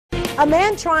A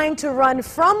man trying to run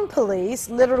from police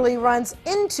literally runs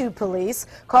into police,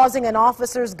 causing an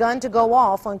officer's gun to go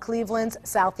off on Cleveland's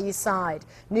southeast side.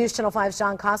 News Channel 5's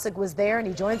John Kosich was there, and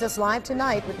he joins us live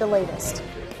tonight with the latest.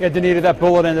 Yeah, Danita, that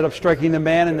bullet ended up striking the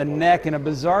man in the neck in a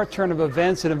bizarre turn of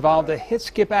events. It involved a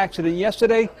hit-skip accident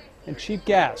yesterday and cheap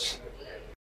gas.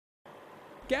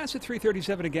 Gas at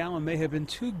 $3.37 a gallon may have been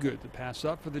too good to pass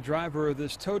up for the driver of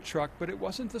this tow truck, but it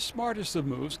wasn't the smartest of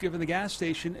moves, given the gas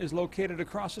station is located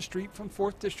across the street from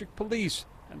 4th District Police.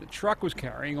 And the truck was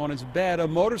carrying on its bed a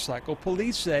motorcycle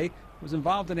police say was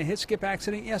involved in a hit-skip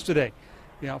accident yesterday.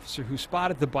 The officer who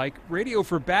spotted the bike radioed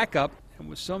for backup, and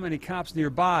with so many cops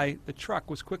nearby, the truck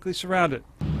was quickly surrounded.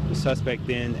 The suspect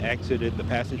then exited the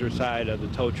passenger side of the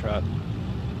tow truck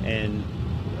and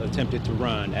attempted to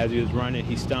run. As he was running,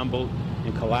 he stumbled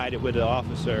and collided with the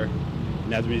officer,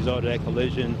 and as a result of that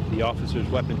collision, the officer's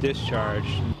weapon discharged.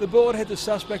 The bullet hit the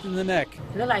suspect in the neck.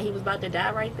 It looked like he was about to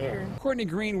die right there. Courtney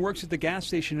Green works at the gas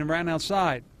station and ran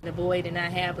outside. The boy did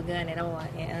not have a gun at all,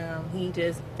 and he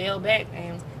just fell back,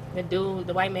 and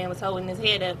the white man was holding his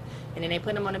head up, and then they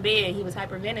put him on the bed. He was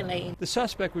hyperventilating. The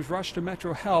suspect was rushed to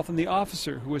Metro Health, and the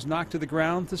officer, who was knocked to the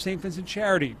ground, to St. Vincent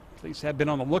Charity. Police have been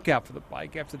on the lookout for the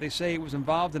bike after they say it was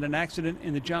involved in an accident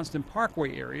in the Johnston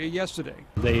Parkway area yesterday.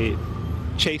 They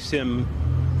chased him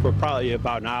for probably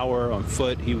about an hour on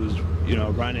foot. He was,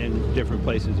 running different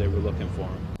places. They were looking for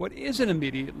him. What isn't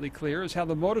immediately clear is how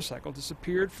the motorcycle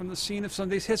disappeared from the scene of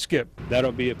Sunday's hit-skip.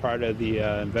 That'll be a part of the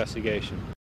investigation.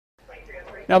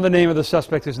 Now, the name of the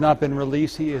suspect has not been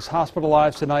released. He is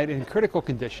hospitalized tonight in critical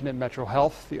condition at Metro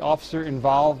Health. The officer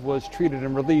involved was treated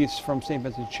and released from St.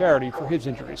 Vincent Charity for his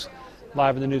injuries.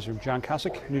 Live in the newsroom, John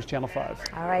Kosich, News Channel 5.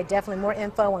 All right, definitely more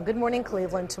info on Good Morning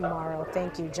Cleveland tomorrow.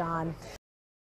 Thank you, John.